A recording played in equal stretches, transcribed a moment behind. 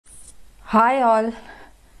Hi all,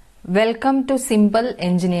 welcome to Simple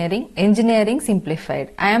Engineering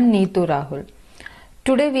Simplified. I am Neetu Rahul.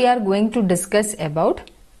 Today we are going to discuss about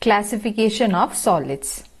classification of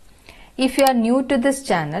solids. If you are new to this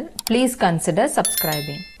channel, please consider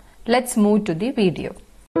subscribing. Let's move to the video.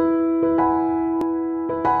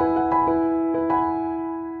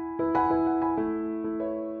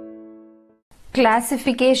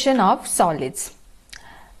 Classification of solids.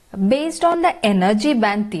 Based on the energy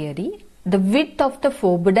band theory, the width of the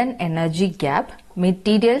forbidden energy gap,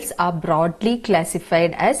 materials are broadly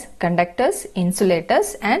classified as conductors,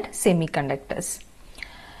 insulators and semiconductors.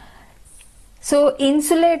 So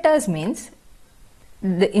insulators means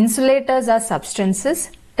the insulators are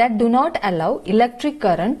substances that do not allow electric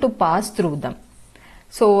current to pass through them.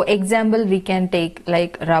 So example we can take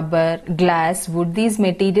like rubber, glass, wood. These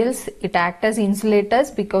materials, it act as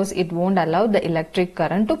insulators because it won't allow the electric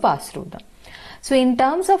current to pass through them. So in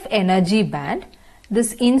terms of energy band,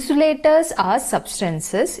 these insulators are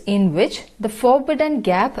substances in which the forbidden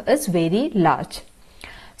gap is very large.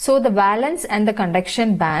 So the valence and the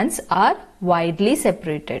conduction bands are widely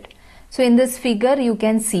separated. So in this figure you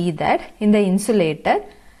can see that in the insulator,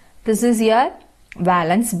 this is your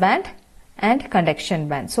valence band and conduction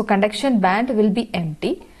band. So conduction band will be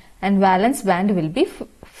empty and valence band will be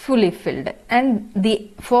fully filled, and the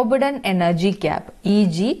forbidden energy gap,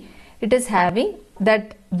 e.g., it is having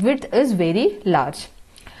that width is very large.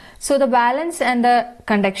 So the valence and the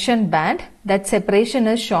conduction band, that separation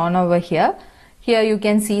is shown over here. Here you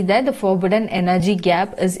can see that the forbidden energy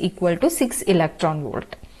gap is equal to 6 electron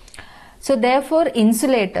volt. So therefore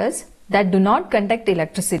insulators that do not conduct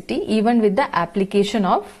electricity even with the application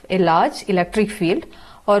of a large electric field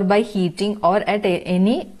or by heating or at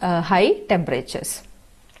any high temperatures.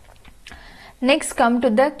 Next come to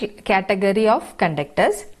the category of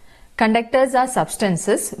conductors. Conductors are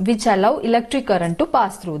substances which allow electric current to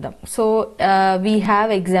pass through them. So we have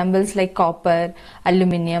examples like copper,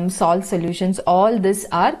 aluminium, salt solutions. All these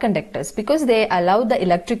are conductors because they allow the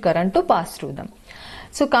electric current to pass through them.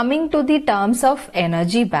 So coming to the terms of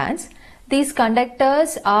energy bands, these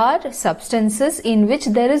conductors are substances in which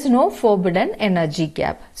there is no forbidden energy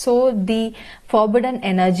gap. So the forbidden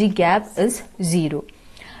energy gap is 0.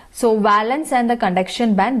 So valence and the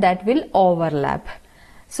conduction band, that will overlap.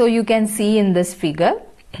 So you can see in this figure,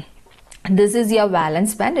 this is your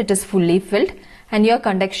valence band, it is fully filled, and your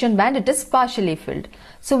conduction band, it is partially filled.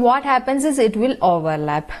 So what happens is it will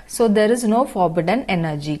overlap. So there is no forbidden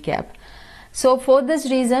energy gap. So for this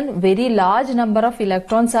reason, very large number of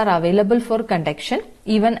electrons are available for conduction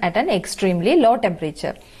even at an extremely low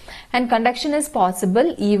temperature. And conduction is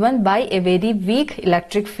possible even by a very weak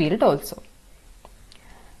electric field also.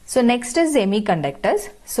 So next is semiconductors.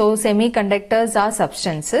 So semiconductors are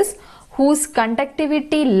substances whose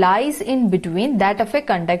conductivity lies in between that of a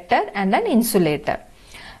conductor and an insulator.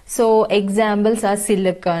 So examples are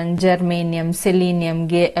silicon, germanium, selenium,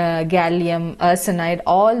 gallium, arsenide,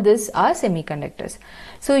 all these are semiconductors.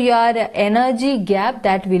 So your energy gap,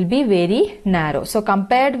 that will be very narrow. So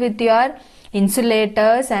compared with your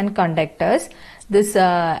insulators and conductors, this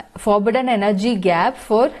forbidden energy gap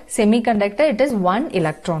for semiconductor, it is 1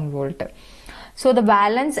 electron volt. So the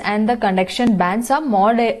valence and the conduction bands are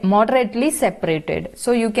moderately separated.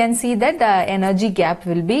 So you can see that the energy gap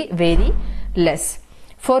will be very less.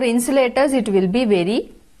 For insulators, it will be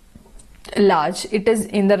very large. It is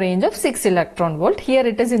in the range of 6 electron volt. Here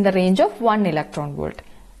it is in the range of 1 electron volt.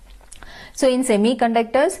 So in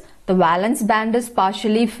semiconductors, the valence band is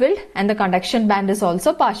partially filled and the conduction band is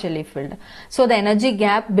also partially filled. So the energy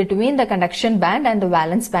gap between the conduction band and the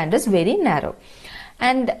valence band is very narrow.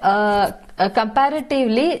 And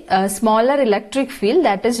comparatively, a smaller electric field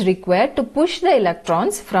that is required to push the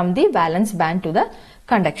electrons from the valence band to the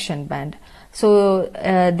conduction band. So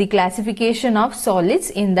the classification of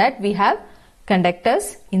solids, in that we have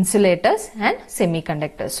conductors, insulators and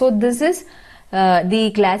semiconductors. So this is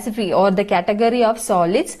the category of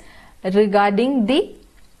solids regarding the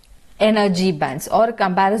energy bands or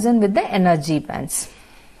comparison with the energy bands.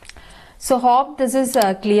 So hope this is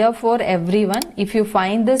clear for everyone. If you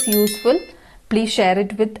find this useful, please share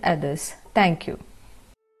it with others. Thank you.